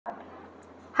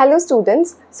Hello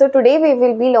students, so today we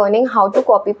will be learning how to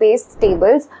copy paste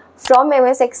tables from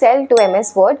MS Excel to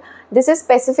MS Word. This is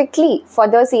specifically for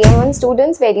the CM1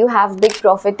 students where you have big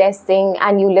profit testing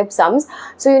and ULIP sums.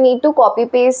 So you need to copy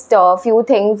paste few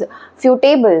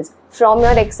tables from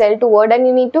your Excel to Word, and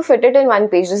you need to fit it in one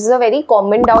page. This is a very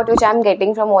common doubt which I am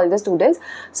getting from all the students.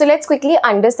 So let's quickly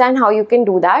understand how you can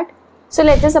do that. So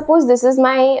let's say suppose this is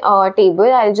my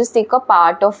table. I'll just take a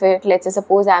part of it. Let's say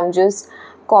suppose I'm just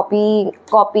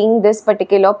copying this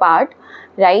particular part,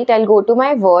 right? I'll go to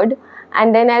my Word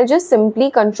and then I'll just simply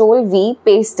Control V,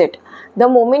 paste it. The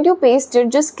moment you paste it,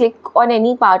 just click on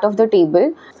any part of the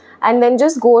table and then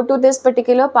just go to this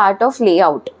particular part of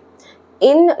layout.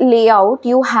 In layout,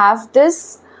 you have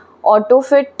this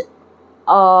autofit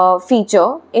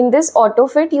feature. In this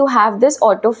autofit, you have this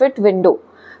autofit window.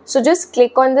 So just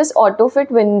click on this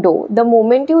autofit window. The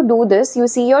moment you do this, you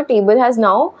see your table has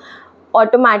now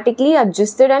automatically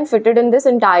adjusted and fitted in this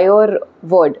entire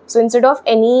Word. So instead of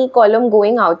any column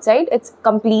going outside, it's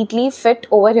completely fit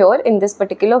over here in this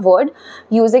particular Word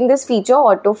using this feature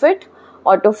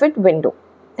autofit window.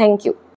 Thank you.